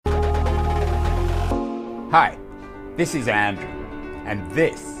Hi, this is Andrew, and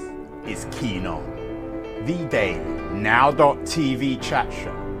this is Keen On, the daily now.tv chat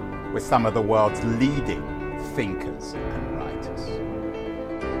show with some of the world's leading thinkers and writers.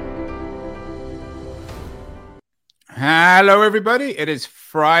 Hello, everybody. It is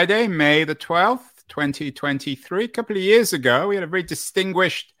Friday, May the 12th, 2023. A couple of years ago, we had a very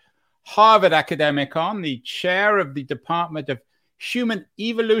distinguished Harvard academic on, the chair of the Department of Human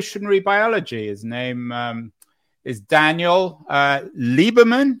Evolutionary Biology. His name is Daniel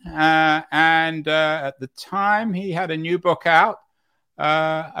Lieberman. And at the time, he had a new book out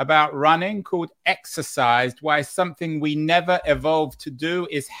about running called Exercised, Why Something We Never Evolved to Do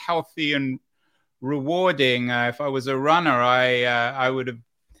is Healthy and Rewarding. If I was a runner, I would have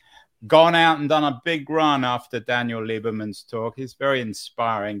gone out and done a big run after Daniel Lieberman's talk. He's very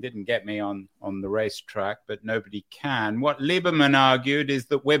inspiring. Didn't get me on the racetrack, but nobody can. What Lieberman argued is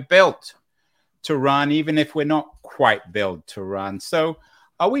that we're built to run, even if we're not quite built to run. So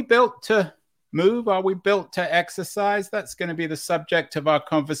are we built to move? Are we built to exercise? That's going to be the subject of our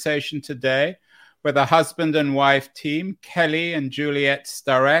conversation today with a husband and wife team, Kelly and Juliet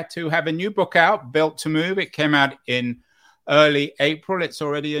Starrett, who have a new book out, Built to Move. It came out in early April. It's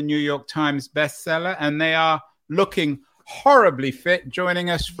already a New York Times bestseller, and they are looking horribly fit,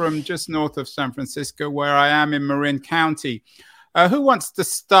 joining us from just north of San Francisco, where I am in Marin County. Who wants to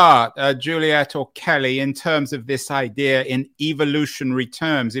start, Juliet or Kelly, in terms of this idea in evolutionary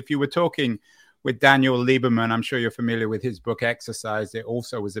terms? If you were talking with Daniel Lieberman, I'm sure you're familiar with his book, Exercise. It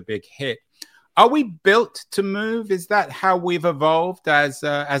also was a big hit. Are we built to move? Is that how we've evolved as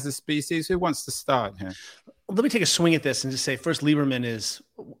a species? Who wants to start here? Let me take a swing at this and just say, first, Lieberman is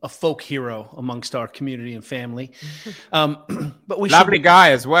a folk hero amongst our community and family. But we lovely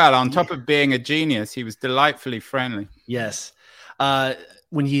guy as well. On top of being a genius, he was delightfully friendly. Yes.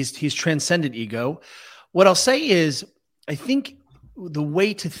 When he's transcended ego. What I'll say is, I think the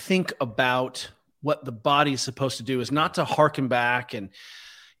way to think about what the body is supposed to do is not to harken back, and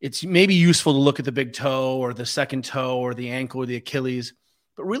it's maybe useful to look at the big toe or the second toe or the ankle or the Achilles,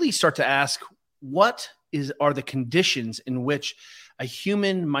 but really start to ask, what are the conditions in which a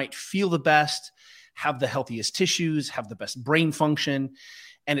human might feel the best, have the healthiest tissues, have the best brain function.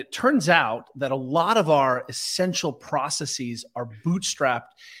 And it turns out that a lot of our essential processes are bootstrapped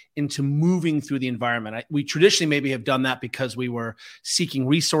into moving through the environment. We traditionally maybe have done that because we were seeking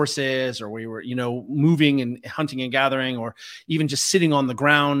resources, or we were, moving and hunting and gathering, or even just sitting on the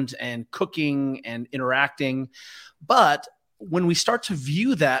ground and cooking and interacting. But when we start to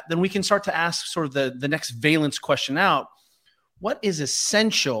view that, then we can start to ask sort of the next valence question out. What is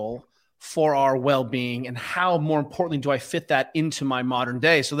essential for our well-being, and how, more importantly, do I fit that into my modern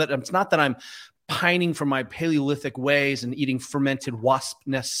day? So that it's not that I'm pining for my Paleolithic ways and eating fermented wasp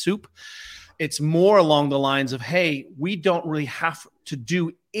nest soup. It's more along the lines of, hey, we don't really have to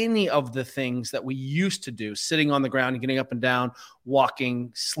do any of the things that we used to do, sitting on the ground and getting up and down,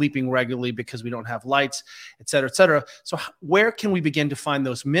 walking, sleeping regularly because we don't have lights, et cetera, et cetera. So where can we begin to find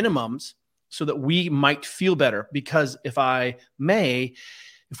those minimums so that we might feel better? Because if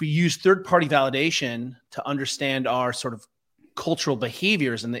we use third-party validation to understand our sort of cultural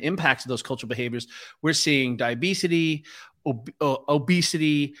behaviors and the impacts of those cultural behaviors, we're seeing diabetes,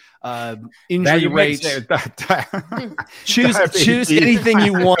 obesity, injury rates. Choose anything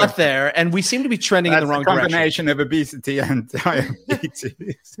you want there, and we seem to be trending in the wrong direction. Combination of obesity and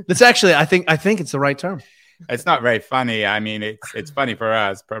diabetes. That's actually, I think it's the right term. It's not very funny. I mean, it's funny for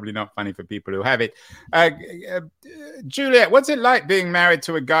us, probably not funny for people who have it. Juliet, what's it like being married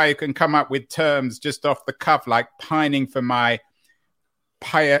to a guy who can come up with terms just off the cuff, like pining for my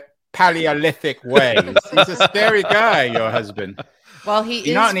Paleolithic ways? He's a scary guy, your husband. Well,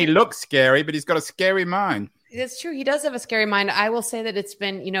 he not only looks scary, but he's got a scary mind. It's true. He does have a scary mind. I will say that it's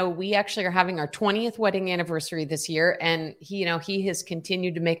been, we actually are having our 20th wedding anniversary this year, and he has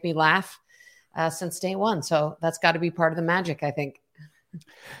continued to make me laugh since day one. So that's got to be part of the magic, I think.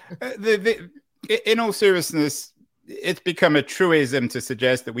 In all seriousness, it's become a truism to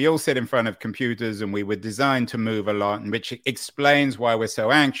suggest that we all sit in front of computers and we were designed to move a lot, and which explains why we're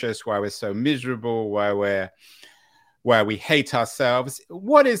so anxious, why we're so miserable, why we hate ourselves.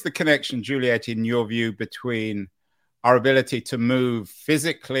 What is the connection, Juliet, in your view, between our ability to move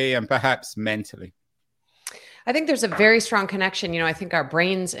physically and perhaps mentally? I think there's a very strong connection. I think our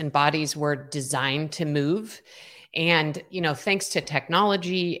brains and bodies were designed to move. And, thanks to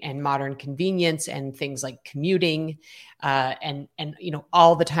technology and modern convenience and things like commuting and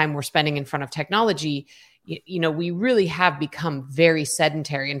all the time we're spending in front of technology, we really have become very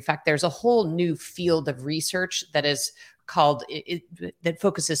sedentary. In fact, there's a whole new field of research that is called that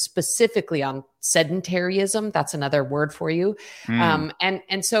focuses specifically on sedentaryism. That's another word for you.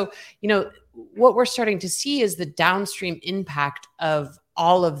 And so, what we're starting to see is the downstream impact of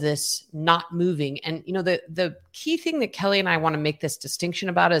all of this not moving. And, the key thing that Kelly and I want to make this distinction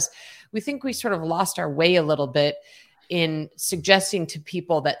about is we think we sort of lost our way a little bit in suggesting to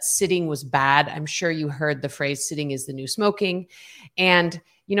people that sitting was bad. I'm sure you heard the phrase sitting is the new smoking. And,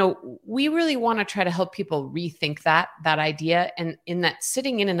 we really want to try to help people rethink that idea. And in that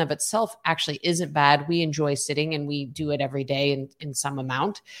sitting in and of itself actually isn't bad. We enjoy sitting and we do it every day in some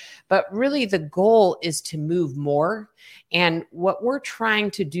amount. But really the goal is to move more. And what we're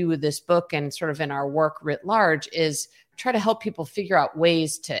trying to do with this book and sort of in our work writ large is try to help people figure out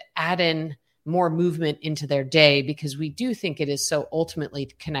ways to add in more movement into their day, because we do think it is so ultimately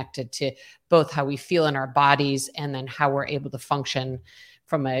connected to both how we feel in our bodies and then how we're able to function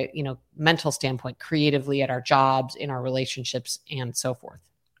from a mental standpoint, creatively at our jobs, in our relationships, and so forth.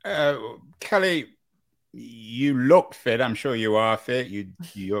 Kelly, you look fit. I'm sure you are fit.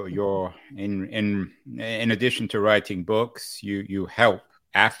 You're in addition to writing books, you help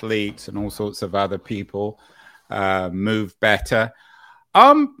athletes and all sorts of other people move better.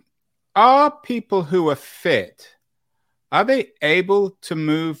 Are people who are fit, are they able to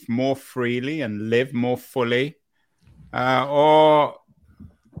move more freely and live more fully? Or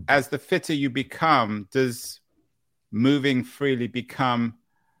as the fitter you become, does moving freely become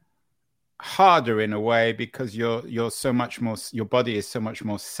harder in a way because you're so much more, your body is so much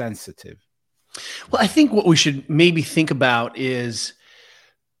more sensitive? Well, I think what we should maybe think about is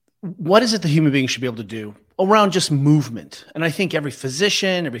what is it the human being should be able to do around just movement? And I think every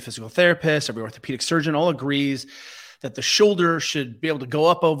physician, every physical therapist, every orthopedic surgeon all agrees that the shoulder should be able to go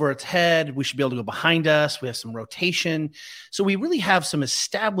up over its head. We should be able to go behind us. We have some rotation. So we really have some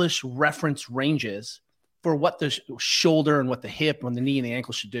established reference ranges for what the shoulder and what the hip and the knee and the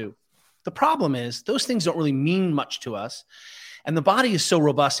ankle should do. The problem is those things don't really mean much to us. And the body is so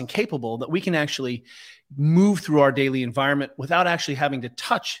robust and capable that we can actually move through our daily environment without actually having to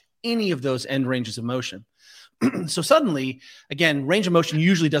touch any of those end ranges of motion. So suddenly, again, range of motion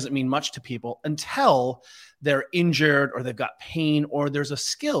usually doesn't mean much to people until they're injured or they've got pain or there's a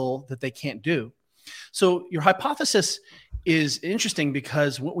skill that they can't do. So your hypothesis is interesting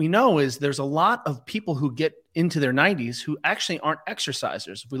because what we know is there's a lot of people who get into their 90s who actually aren't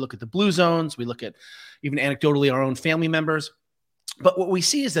exercisers. If we look at the blue zones, we look at even anecdotally our own family members. But what we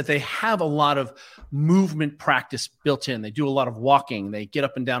see is that they have a lot of movement practice built in. They do a lot of walking. They get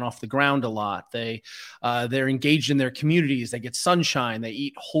up and down off the ground a lot. They're engaged in their communities. They get sunshine. They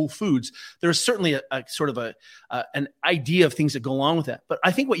eat whole foods. There's certainly a sort of an idea of things that go along with that. But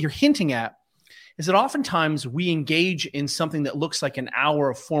I think what you're hinting at is that oftentimes we engage in something that looks like an hour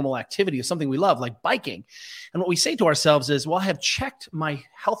of formal activity of something we love, like biking. And what we say to ourselves is, well, I have checked my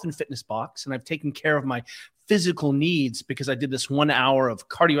health and fitness box and I've taken care of my physical needs because I did this 1 hour of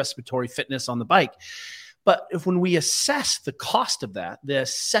cardiorespiratory fitness on the bike. But when we assess the cost of that, the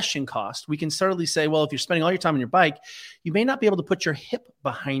session cost, we can certainly say, well, if you're spending all your time on your bike, you may not be able to put your hip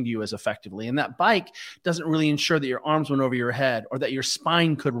behind you as effectively. And that bike doesn't really ensure that your arms went over your head or that your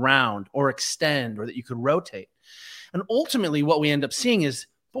spine could round or extend or that you could rotate. And ultimately what we end up seeing is,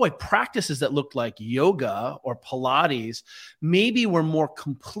 boy, practices that looked like yoga or Pilates maybe were more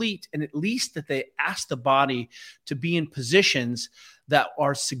complete, and at least that they asked the body to be in positions that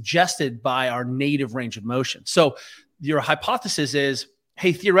are suggested by our native range of motion. So your hypothesis is,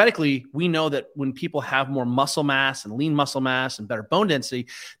 hey, theoretically, we know that when people have more muscle mass and lean muscle mass and better bone density,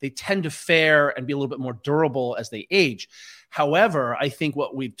 they tend to fare and be a little bit more durable as they age. However, I think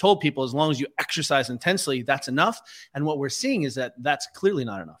what we've told people, as long as you exercise intensely, that's enough. And what we're seeing is that that's clearly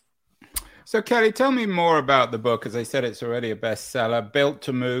not enough. So, Kelly, tell me more about the book. As I said, it's already a bestseller, Built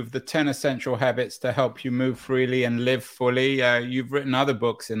to Move, the 10 Essential Habits to Help You Move Freely and Live Fully. You've written other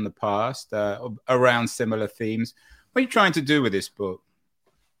books in the past around similar themes. What are you trying to do with this book?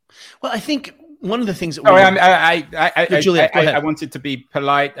 Well, I think one of the things that Juliet, I wanted to be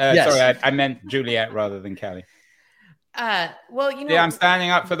polite. Yes. Sorry, I meant Juliet rather than Kelly. Well, yeah, I'm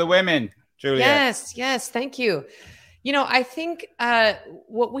standing up for the women, Juliet. Yes. Thank you. I think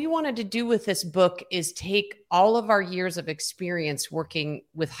what we wanted to do with this book is take all of our years of experience working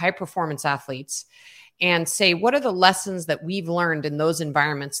with high performance athletes and say, what are the lessons that we've learned in those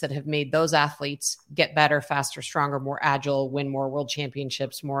environments that have made those athletes get better, faster, stronger, more agile, win more world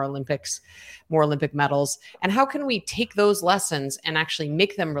championships, more Olympics, more Olympic medals? And how can we take those lessons and actually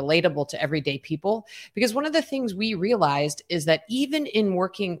make them relatable to everyday people? Because one of the things we realized is that even in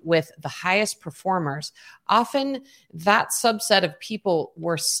working with the highest performers, often that subset of people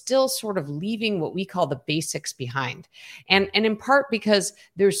were still sort of leaving what we call the basics behind. And in part because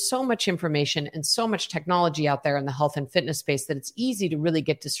there's so much information and so much technology out there in the health and fitness space that it's easy to really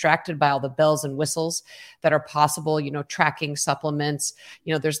get distracted by all the bells and whistles that are possible, tracking supplements.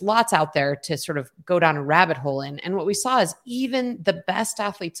 There's lots out there to sort of go down a rabbit hole in. And what we saw is even the best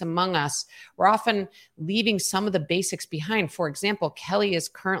athletes among us were often leaving some of the basics behind. For example, Kelly is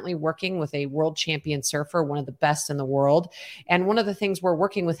currently working with a world champion surfer, one of the best in the world. And one of the things we're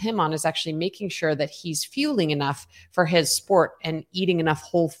working with him on is actually making sure that he's fueling enough for his sport and eating enough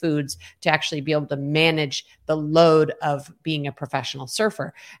whole foods to actually be able to manage the load of being a professional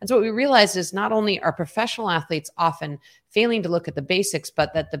surfer. And so what we realized is not only are professional athletes often failing to look at the basics,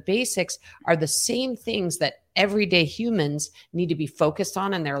 but that the basics are the same things that everyday humans need to be focused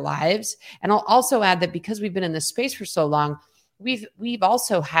on in their lives. And I'll also add that because we've been in this space for so long, we've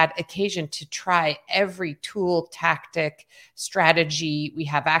also had occasion to try every tool, tactic, strategy. We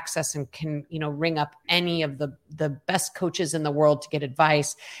have access and can, ring up any of the best coaches in the world to get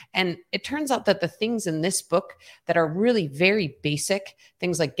advice. And it turns out that the things in this book that are really very basic,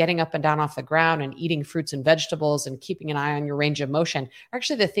 things like getting up and down off the ground and eating fruits and vegetables and keeping an eye on your range of motion, are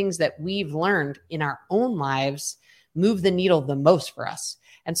actually the things that we've learned in our own lives move the needle the most for us.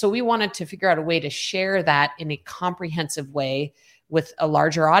 And so we wanted to figure out a way to share that in a comprehensive way with a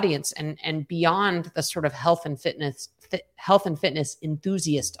larger audience and beyond the sort of health and fitness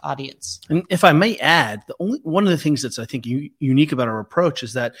enthusiast audience. And if I may add, one of the things that's, I think, unique about our approach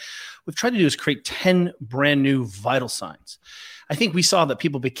is that we've tried to do is create 10 brand new vital signs. I think we saw that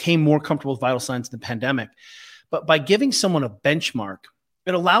people became more comfortable with vital signs in the pandemic, but by giving someone a benchmark,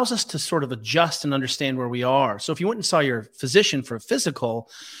 it allows us to sort of adjust and understand where we are. So if you went and saw your physician for a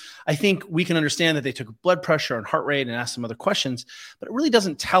physical, I think we can understand that they took blood pressure and heart rate and asked some other questions, but it really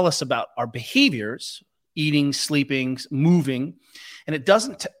doesn't tell us about our behaviors, eating, sleeping, moving. And it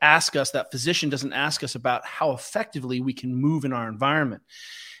doesn't ask us, that physician doesn't ask us about how effectively we can move in our environment.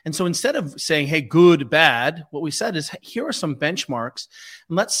 And so instead of saying, hey, good, bad, what we said is, here are some benchmarks,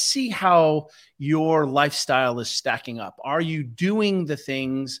 and let's see how your lifestyle is stacking up. Are you doing the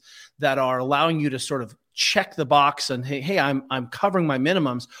things that are allowing you to sort of check the box and, hey, I'm covering my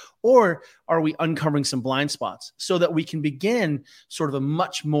minimums, or are we uncovering some blind spots so that we can begin sort of a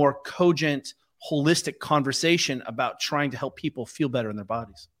much more cogent, holistic conversation about trying to help people feel better in their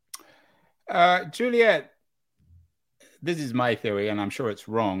bodies? Juliet, this is my theory, and I'm sure it's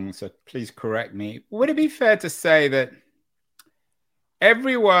wrong, so please correct me. Would it be fair to say that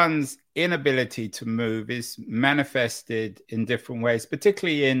everyone's inability to move is manifested in different ways,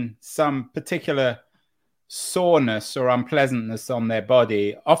 particularly in some particular soreness or unpleasantness on their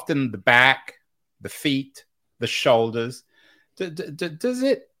body, often the back, the feet, the shoulders? Does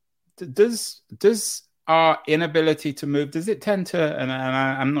our inability to move, does it tend to, and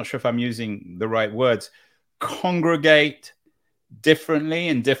I'm not sure if I'm using the right words, congregate differently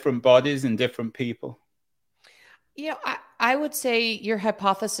in different bodies and different people? I would say your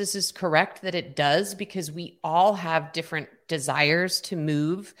hypothesis is correct that it does, because we all have different desires to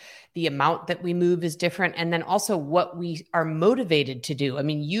move. The amount that we move is different. And then also what we are motivated to do. I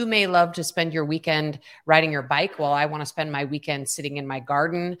mean, you may love to spend your weekend riding your bike, while I want to spend my weekend sitting in my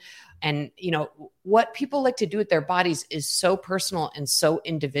garden. And, what people like to do with their bodies is so personal and so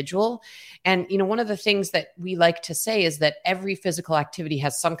individual. And, one of the things that we like to say is that every physical activity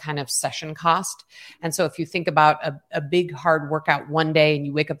has some kind of session cost. And so if you think about a big hard workout one day and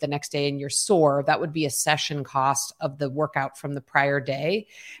you wake up the next day and you're sore, that would be a session cost of the workout from the prior day.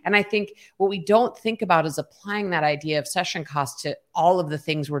 And I think what we don't think about is applying that idea of session cost to all of the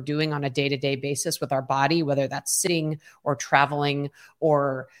things we're doing on a day-to-day basis with our body, whether that's sitting or traveling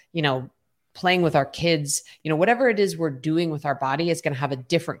or, playing with our kids, whatever it is we're doing with our body is going to have a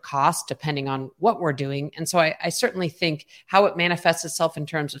different cost depending on what we're doing. And so I certainly think how it manifests itself in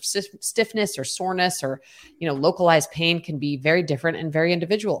terms of stiffness or soreness or, localized pain can be very different and very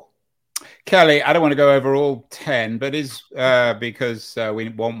individual. Kelly, I don't want to go over all 10, but because we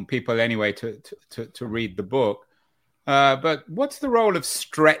want people anyway to read the book. But what's the role of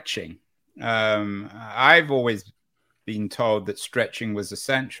stretching? I've always been told that stretching was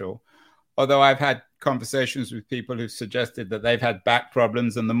essential, although I've had conversations with people who've suggested that they've had back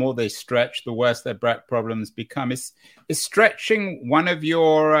problems, and the more they stretch, the worse their back problems become. Is stretching one of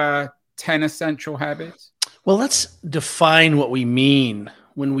your 10 essential habits? Well, let's define what we mean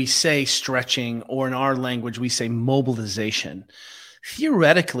when we say stretching, or in our language, we say mobilization.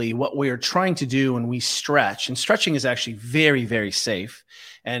 Theoretically, what we are trying to do when we stretch, and stretching is actually very, very safe,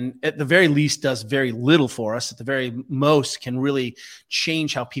 and at the very least does very little for us, at the very most can really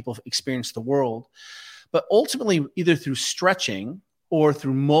change how people experience the world. But ultimately, either through stretching or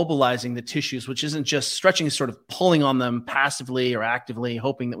through mobilizing the tissues, which isn't just stretching, is sort of pulling on them passively or actively,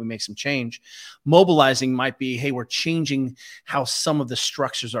 hoping that we make some change. Mobilizing might be, hey, we're changing how some of the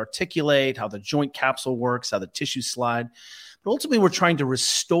structures articulate, how the joint capsule works, how the tissues slide. But ultimately, we're trying to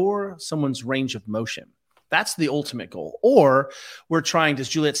restore someone's range of motion. That's the ultimate goal. Or we're trying, as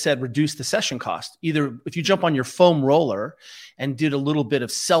Juliet said, reduce the session cost. Either if you jump on your foam roller and did a little bit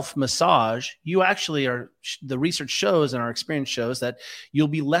of self-massage, you actually the research shows and our experience shows that you'll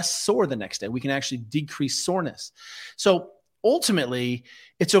be less sore the next day. We can actually decrease soreness. So ultimately,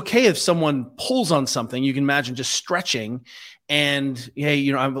 it's okay if someone pulls on something. You can imagine just stretching and, hey,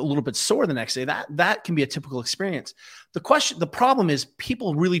 I'm a little bit sore the next day. That can be a typical experience. The problem is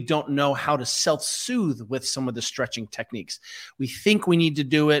people really don't know how to self-soothe with some of the stretching techniques. We think we need to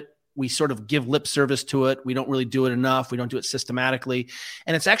do it. We sort of give lip service to it. We don't really do it enough. We don't do it systematically.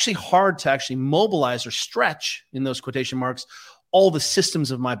 And it's actually hard to actually mobilize or stretch, in those quotation marks, all the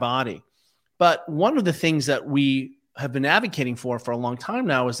systems of my body. But one of the things that we have been advocating for a long time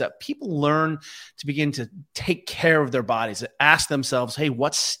now is that people learn to begin to take care of their bodies, ask themselves, hey,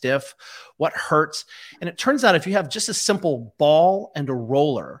 what's stiff? What hurts? And it turns out if you have just a simple ball and a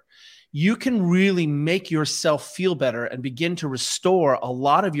roller, you can really make yourself feel better and begin to restore a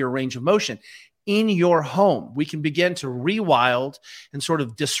lot of your range of motion in your home. We can begin to rewild and sort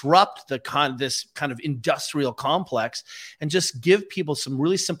of disrupt this kind of industrial complex and just give people some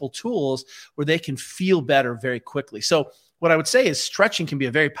really simple tools where they can feel better very quickly. So what I would say is stretching can be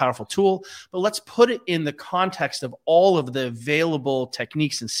a very powerful tool, but let's put it in the context of all of the available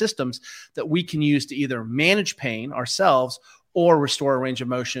techniques and systems that we can use to either manage pain ourselves or restore a range of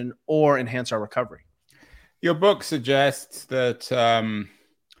motion or enhance our recovery. Your book suggests that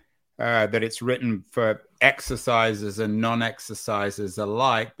that it's written for exercisers and non-exercisers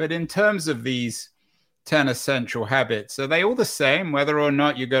alike. But in terms of these 10 essential habits, are they all the same, whether or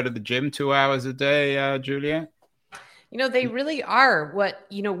not you go to the gym 2 hours a day, Juliet? They really are.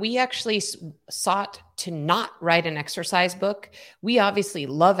 We actually sought to not write an exercise book. We obviously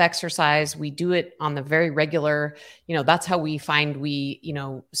love exercise. We do it on the very regular, that's how we find we,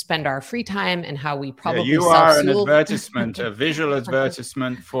 spend our free time and how we probably you are an advertisement, a visual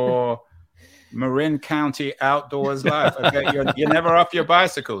advertisement for Marin County Outdoors Life. I bet you're never off your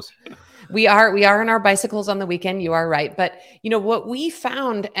bicycles. We are in our bicycles on the weekend. You are right. But, what we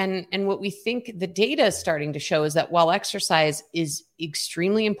found and what we think the data is starting to show is that while exercise is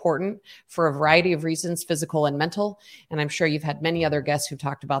extremely important for a variety of reasons, physical and mental, and I'm sure you've had many other guests who've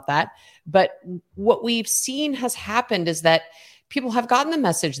talked about that. But what we've seen has happened is that people have gotten the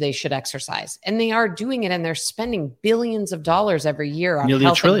message they should exercise, and they are doing it, and they're spending billions of dollars every year on nearly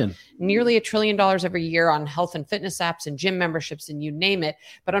 $1 trillion every year on health and fitness apps and gym memberships and you name it.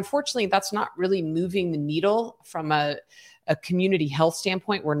 But unfortunately, that's not really moving the needle from a community health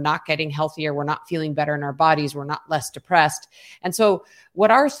standpoint. We're not getting healthier. We're not feeling better in our bodies. We're not less depressed. And so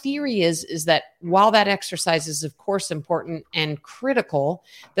what our theory is that while that exercise is of course important and critical,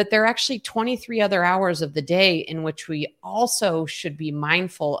 that there are actually 23 other hours of the day in which we also should be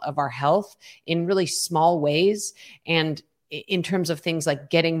mindful of our health in really small ways. And in terms of things like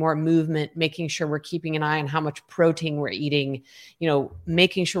getting more movement, making sure we're keeping an eye on how much protein we're eating,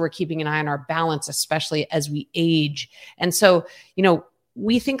 making sure we're keeping an eye on our balance, especially as we age. And so,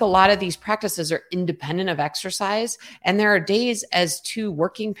 we think a lot of these practices are independent of exercise. And there are days as two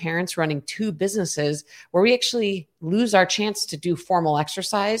working parents running two businesses where we actually lose our chance to do formal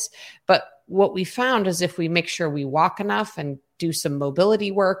exercise. But what we found is if we make sure we walk enough and do some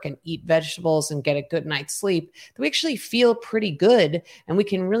mobility work and eat vegetables and get a good night's sleep, that we actually feel pretty good and we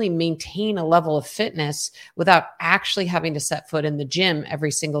can really maintain a level of fitness without actually having to set foot in the gym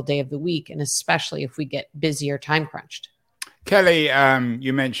every single day of the week, and especially if we get busy or time crunched. Kelly,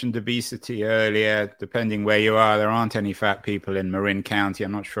 you mentioned obesity earlier. Depending where you are, there aren't any fat people in Marin County.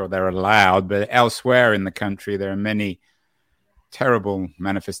 I'm not sure they're allowed, but elsewhere in the country, there are many terrible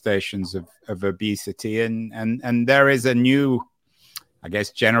manifestations of obesity. And there is a new, I guess,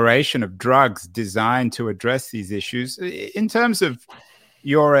 generation of drugs designed to address these issues. In terms of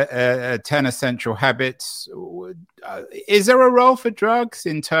your 10 essential habits, is there a role for drugs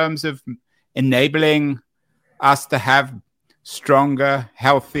in terms of enabling us to have stronger,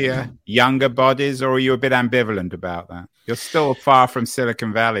 healthier, younger bodies, or are you a bit ambivalent about that? You're still far from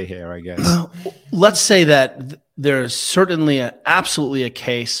Silicon Valley here, I guess. Let's say that there's certainly absolutely a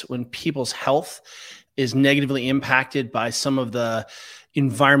case when people's health is negatively impacted by some of the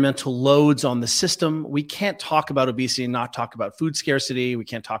environmental loads on the system. We can't talk about obesity and not talk about food scarcity. We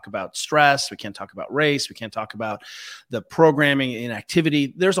can't talk about stress. We can't talk about race. We can't talk about the programming and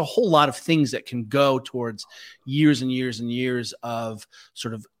activity. There's a whole lot of things that can go towards years and years and years of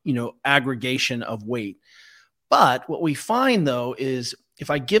sort of, aggregation of weight. But what we find, though, is if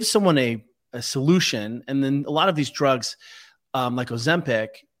I give someone a solution, and then a lot of these drugs, like Ozempic,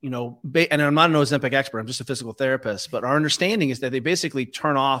 and I'm not an Ozempic expert, I'm just a physical therapist, but our understanding is that they basically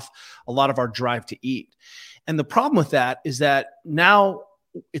turn off a lot of our drive to eat. And the problem with that is that now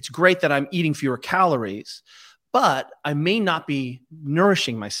it's great that I'm eating fewer calories, but I may not be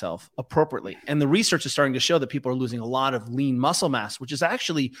nourishing myself appropriately. And the research is starting to show that people are losing a lot of lean muscle mass, which is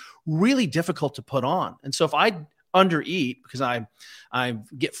actually really difficult to put on. And so if I undereat because I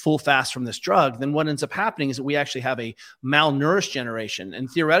get full fast from this drug, then what ends up happening is that we actually have a malnourished generation. And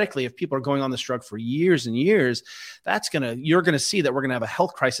theoretically, if people are going on this drug for years and years, you're going to see that we're going to have a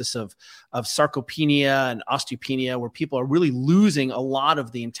health crisis of sarcopenia and osteopenia, where people are really losing a lot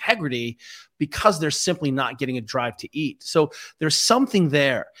of the integrity because they're simply not getting a drive to eat. So there's something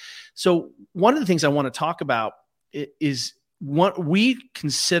there. So one of the things I want to talk about is what we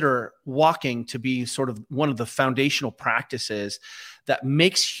consider walking to be sort of one of the foundational practices that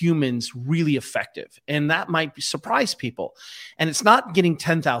makes humans really effective. And that might surprise people. And it's not getting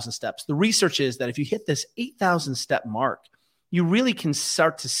 10,000 steps. The research is that if you hit this 8,000 step mark, you really can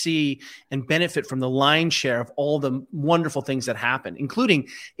start to see and benefit from the lion's share of all the wonderful things that happen, including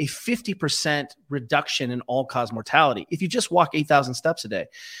a 50% reduction in all-cause mortality if you just walk 8,000 steps a day.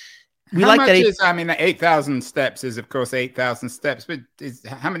 The 8,000 steps is, of course, 8,000 steps, but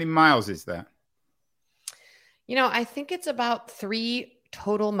how many miles is that? I think it's about 3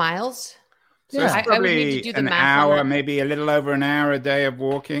 total miles. So it's probably I would need to do the math hour, maybe a little over an hour a day of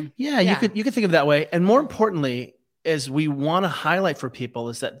walking. Yeah. You could think of it that way. And more importantly, as we want to highlight for people,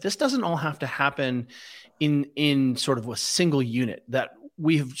 is that this doesn't all have to happen in sort of a single unit. That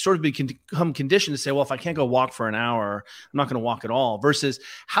we have sort of become conditioned to say, well, if I can't go walk for an hour, I'm not going to walk at all, versus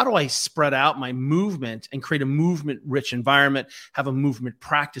how do I spread out my movement and create a movement-rich environment, have a movement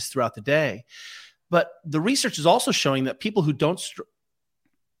practice throughout the day. But the research is also showing that people who don't struggle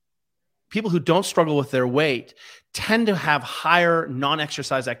with their weight tend to have higher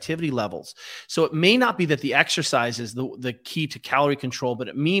non-exercise activity levels. So it may not be that the exercise is the key to calorie control, but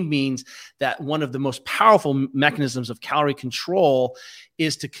it means that one of the most powerful mechanisms of calorie control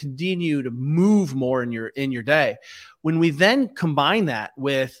is to continue to move more in your day. When we then combine that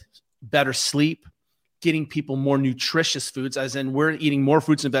with better sleep, getting people more nutritious foods, as in we're eating more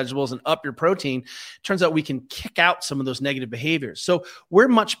fruits and vegetables and up your protein, turns out we can kick out some of those negative behaviors. So we're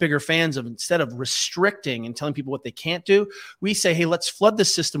much bigger fans of, instead of restricting and telling people what they can't do, we say, hey, let's flood the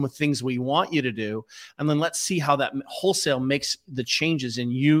system with things we want you to do. And then let's see how that wholesale makes the changes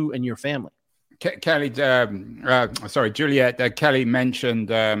in you and your family. Juliet, Kelly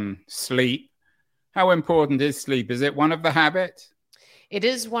mentioned sleep. How important is sleep? Is it one of the habits? It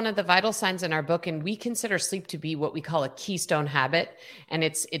is one of the vital signs in our book, and we consider sleep to be what we call a keystone habit. And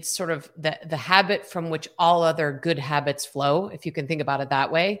it's sort of the habit from which all other good habits flow, if you can think about it that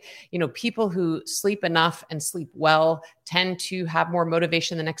way. People who sleep enough and sleep well tend to have more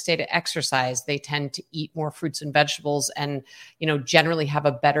motivation the next day to exercise. They tend to eat more fruits and vegetables and, generally have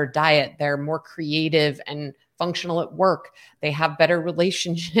a better diet. They're more creative and functional at work. They have better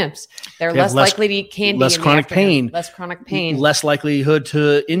relationships. They're less likely to eat candy. Less chronic pain. Less chronic pain. Less likelihood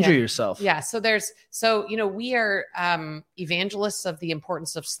to injure yourself. Yeah. So we are evangelists of the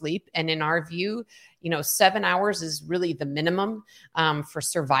importance of sleep. And in our view, 7 hours is really the minimum for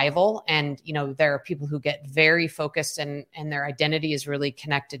survival. And, there are people who get very focused and their identity is really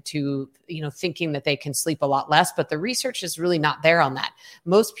connected to, thinking that they can sleep a lot less. But the research is really not there on that.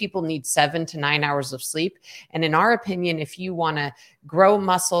 Most people need 7 to 9 hours of sleep. And in our opinion, if you want to grow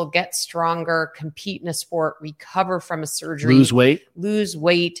muscle, get stronger, compete in a sport, recover from a surgery, lose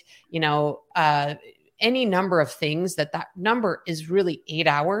weight, any number of things, that number is really 8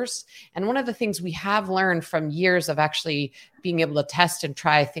 hours. And one of the things we have learned from years of actually being able to test and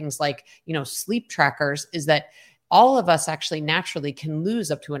try things like, sleep trackers, is that all of us actually naturally can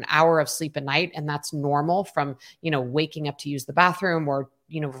lose up to an hour of sleep a night. And that's normal from, waking up to use the bathroom or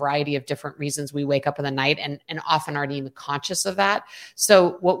variety of different reasons we wake up in the night and often aren't even conscious of that.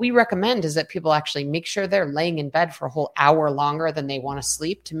 So what we recommend is that people actually make sure they're laying in bed for a whole hour longer than they want to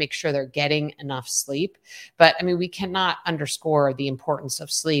sleep to make sure they're getting enough sleep. But I mean, we cannot underscore the importance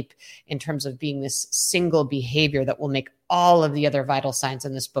of sleep in terms of being this single behavior that will make all of the other vital signs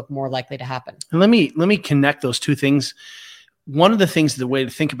in this book more likely to happen. And let me connect those two things. One of the things, the way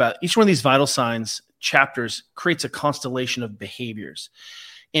to think about each one of these vital signs chapters creates a constellation of behaviors.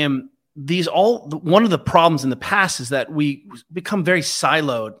 And one of the problems in the past is that we become very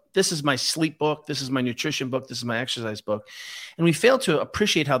siloed. This is my sleep book. This is my nutrition book. This is my exercise book. And we fail to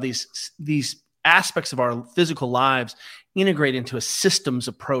appreciate how these aspects of our physical lives integrate into a systems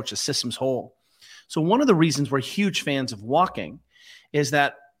approach, a systems whole. So one of the reasons we're huge fans of walking is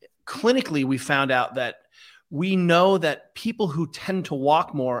that clinically we found out that we know that people who tend to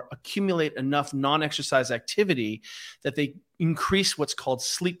walk more accumulate enough non-exercise activity that they increase what's called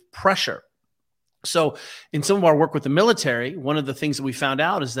sleep pressure. So in some of our work with the military, one of the things that we found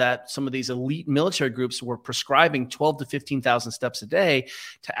out is that some of these elite military groups were prescribing 12 to 15,000 steps a day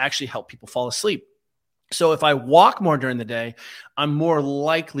to actually help people fall asleep. So if I walk more during the day, I'm more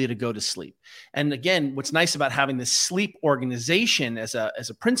likely to go to sleep. And again, what's nice about having this sleep organization as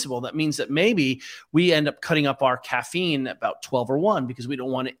a principle, that means that maybe we end up cutting up our caffeine at about 12 or 1 because we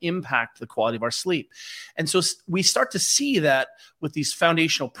don't want to impact the quality of our sleep. And so we start to see that with these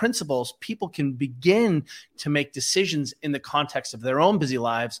foundational principles, people can begin to make decisions in the context of their own busy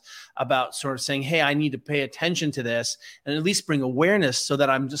lives about sort of saying, hey, I need to pay attention to this and at least bring awareness so that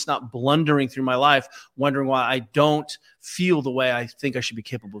I'm just not blundering through my life, wondering why I don't feel the way I think I should be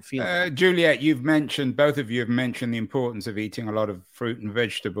capable of feeling. Juliet, both of you have mentioned the importance of eating a lot of fruit and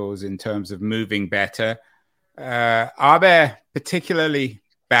vegetables in terms of moving better. Are there particularly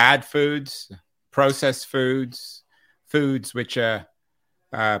bad foods, processed foods which are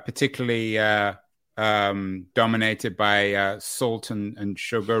particularly dominated by salt and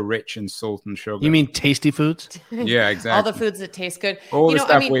sugar, rich in salt and sugar? You mean tasty foods? Yeah, exactly. All the foods that taste good. All the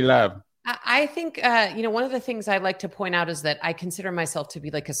stuff we love. I think, one of the things I like to point out is that I consider myself to be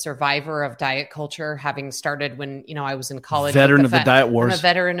like a survivor of diet culture, having started when, I was in college. Veteran of the diet wars. I'm a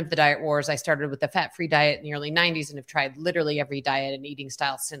veteran of the diet wars. I started with the fat-free diet in the early 90s and have tried literally every diet and eating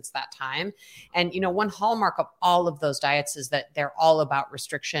style since that time. And, one hallmark of all of those diets is that they're all about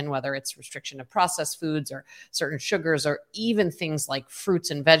restriction, whether it's restriction of processed foods or certain sugars or even things like fruits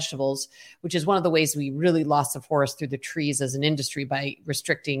and vegetables, which is one of the ways we really lost the forest through the trees as an industry by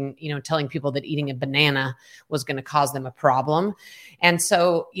restricting, telling people that eating a banana was going to cause them a problem. And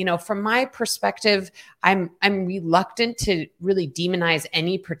so, from my perspective, I'm reluctant to really demonize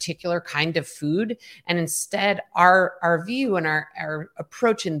any particular kind of food. And instead, our view and our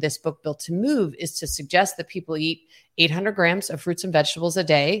approach in this book, Built to Move, is to suggest that people eat 800 grams of fruits and vegetables a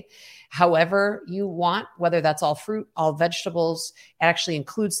day. However you want, whether that's all fruit, all vegetables. It actually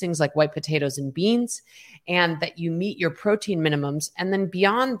includes things like white potatoes and beans, and that you meet your protein minimums. And then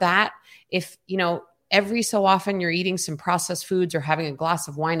beyond that, if, every so often you're eating some processed foods or having a glass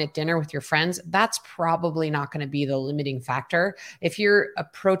of wine at dinner with your friends, that's probably not going to be the limiting factor. If you're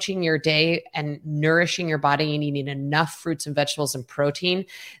approaching your day and nourishing your body and eating enough fruits and vegetables and protein,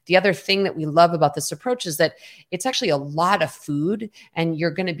 the other thing that we love about this approach is that it's actually a lot of food and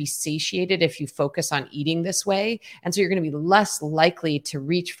you're going to be satiated if you focus on eating this way. And so you're going to be less likely to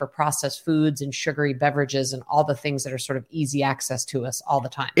reach for processed foods and sugary beverages and all the things that are sort of easy access to us all the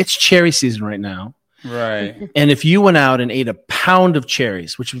time. It's cherry season right now. Right. And if you went out and ate a pound of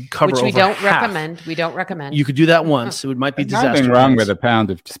cherries, which would cover over we don't half, recommend. You could do that once. It might be disastrous. Nothing wrong with a pound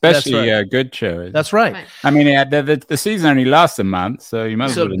of, especially good cherries. That's right. I mean, the season only lasts a month, so you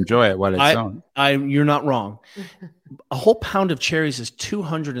might as well enjoy it while it's on. You're not wrong. A whole pound of cherries is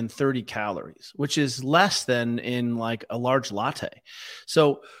 230 calories, which is less than in like a large latte.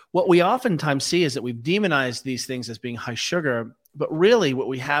 So what we oftentimes see is that we've demonized these things as being high sugar. But really what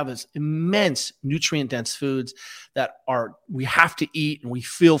we have is immense nutrient-dense foods that we have to eat and we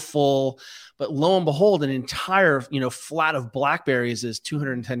feel full. But lo and behold, an entire, flat of blackberries is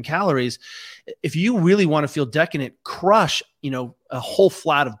 210 calories. If you really want to feel decadent, crush, a whole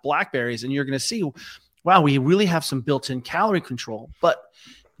flat of blackberries and you're going to see, wow, we really have some built-in calorie control. But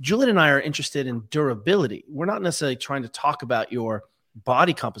Juliet and I are interested in durability. We're not necessarily trying to talk about your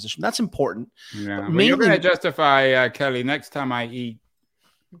body composition. That's important. Yeah, but you're going to justify, Kelly, next time I eat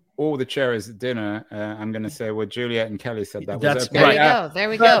all the cherries at dinner, I'm going to say, well, Juliet and Kelly said that was okay. There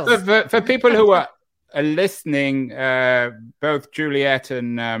we go. For people who are listening, both Juliet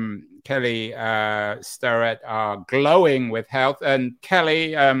and Kelly Starrett are glowing with health. And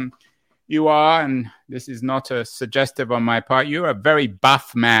Kelly, you are, and this is not a suggestive on my part, you're a very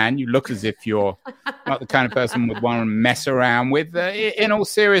buff man. You look as if you're not the kind of person would want to mess around with. In all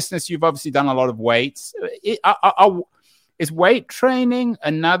seriousness, you've obviously done a lot of weights. Is weight training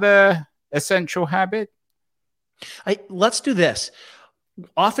another essential habit? Let's do this.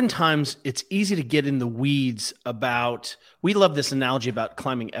 Oftentimes, it's easy to get in the weeds about, we love this analogy about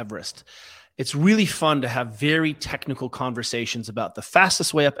climbing Everest. It's really fun to have very technical conversations about the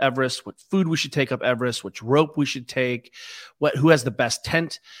fastest way up Everest, what food we should take up Everest, which rope we should take, who has the best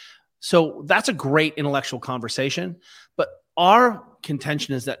tent. So that's a great intellectual conversation. But our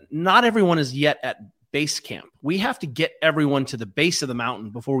contention is that not everyone is yet at base camp. We have to get everyone to the base of the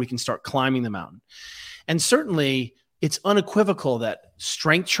mountain before we can start climbing the mountain. And certainly, it's unequivocal that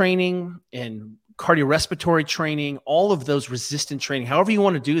strength training and cardiorespiratory training, all of those resistant training, however you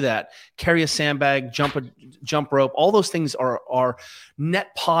want to do that, carry a sandbag, jump rope, all those things are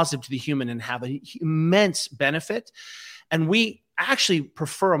net positive to the human and have an immense benefit. And we actually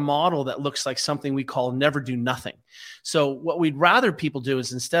prefer a model that looks like something we call never do nothing. So what we'd rather people do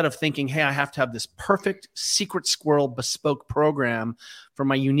is, instead of thinking, hey, I have to have this perfect secret squirrel bespoke program for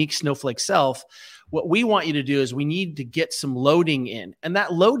my unique snowflake self, what we want you to do is we need to get some loading in. And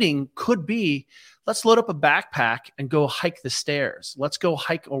that loading could be, let's load up a backpack and go hike the stairs. Let's go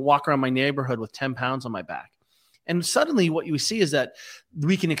hike or walk around my neighborhood with 10 pounds on my back. And suddenly what you see is that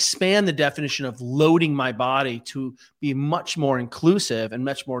we can expand the definition of loading my body to be much more inclusive and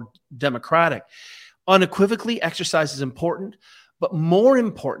much more democratic. Unequivocally, exercise is important, but more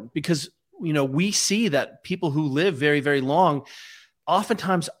important because, we see that people who live very, very long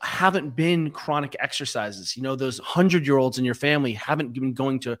oftentimes haven't been chronic exercises. Those 100-year-olds in your family haven't been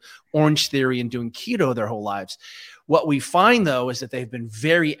going to Orange Theory and doing keto their whole lives. What we find, though, is that they've been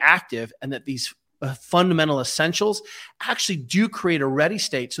very active and that these fundamental essentials actually do create a ready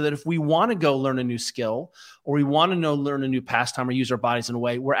state so that if we want to go learn a new skill or we want to learn a new pastime or use our bodies in a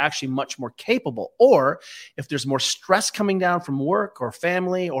way, we're actually much more capable. Or if there's more stress coming down from work or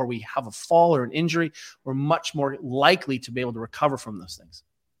family, or we have a fall or an injury, we're much more likely to be able to recover from those things.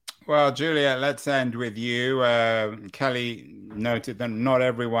 Well, Juliet, let's end with you. Kelly noted that not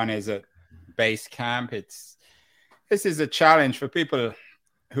everyone is at base camp. This is a challenge for people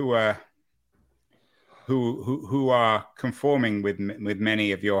who are conforming with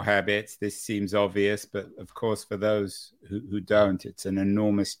many of your habits. This seems obvious, but of course, for those who don't, it's an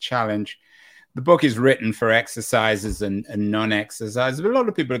enormous challenge. The book is written for exercisers and non-exercisers, but a lot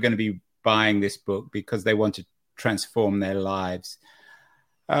of people are going to be buying this book because they want to transform their lives.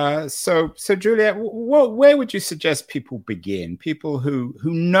 So Juliet, where would you suggest people begin? People who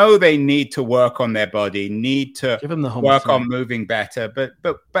know they need to work on their body, need to work on moving better,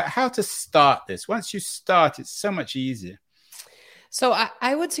 but how to start this? Once you start, it's so much easier. So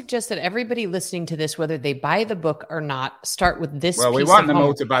I would suggest that everybody listening to this, whether they buy the book or not, start with this. Well, we want them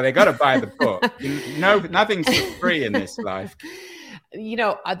all to buy. They got to buy the book. Nothing's free in this life.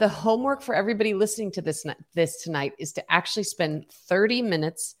 The homework for everybody listening to this tonight is to actually spend 30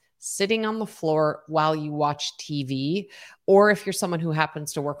 minutes sitting on the floor while you watch TV. Or if you're someone who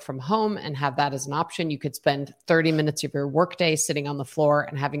happens to work from home and have that as an option, you could spend 30 minutes of your workday sitting on the floor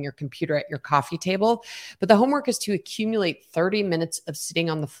and having your computer at your coffee table. But the homework is to accumulate 30 minutes of sitting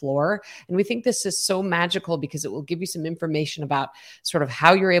on the floor. And we think this is so magical because it will give you some information about sort of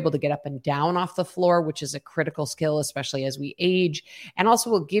how you're able to get up and down off the floor, which is a critical skill, especially as we age. And also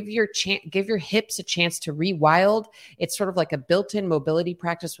will give your hips a chance to rewild. It's sort of like a built-in mobility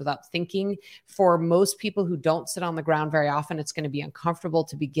practice without thinking. For most people who don't sit on the ground very often, it's going to be uncomfortable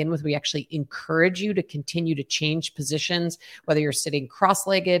to begin with. We actually encourage you to continue to change positions, whether you're sitting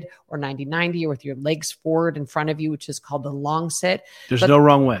cross-legged or 90-90 or with your legs forward in front of you, which is called the long sit. There's no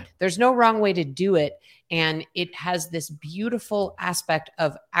wrong way. There's no wrong way to do it. And it has this beautiful aspect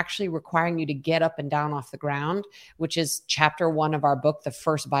of actually requiring you to get up and down off the ground, which is chapter 1 of our book, the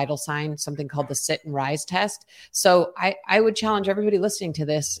first vital sign, something called the sit and rise test. So I would challenge everybody listening to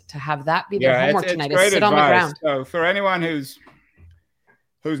this to have that be their homework tonight, is sit on the ground. So for anyone who's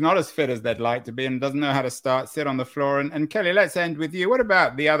not as fit as they'd like to be and doesn't know how to start, sit on the floor. And Kelly, let's end with you. What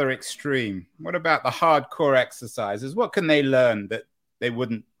about the other extreme? What about the hardcore exercises? What can they learn that they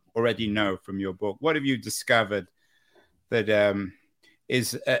wouldn't already know from your book? What have you discovered that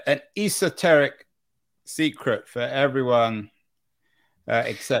is an esoteric secret for everyone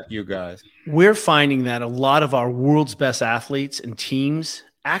except you guys? We're finding that a lot of our world's best athletes and teams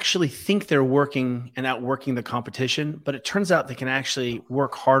actually think they're working and outworking the competition, but it turns out they can actually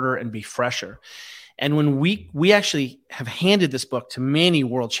work harder and be fresher. And when we actually have handed this book to many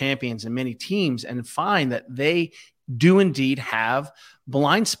world champions and many teams and find that they do indeed have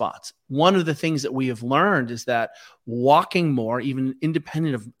blind spots. One of the things that we have learned is that walking more, even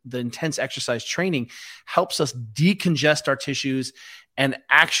independent of the intense exercise training, helps us decongest our tissues and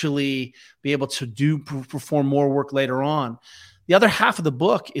actually be able to perform more work later on. The other half of the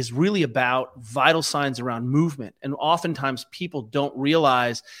book is really about vital signs around movement. And oftentimes people don't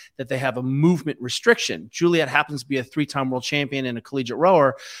realize that they have a movement restriction. Juliet happens to be a 3-time world champion and a collegiate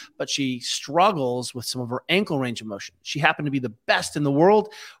rower, but she struggles with some of her ankle range of motion. She happened to be the best in the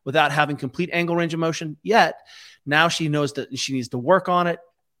world without having complete ankle range of motion, yet now she knows that she needs to work on it.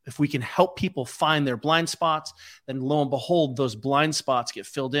 If we can help people find their blind spots, then lo and behold, those blind spots get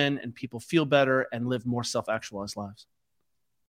filled in and people feel better and live more self-actualized lives.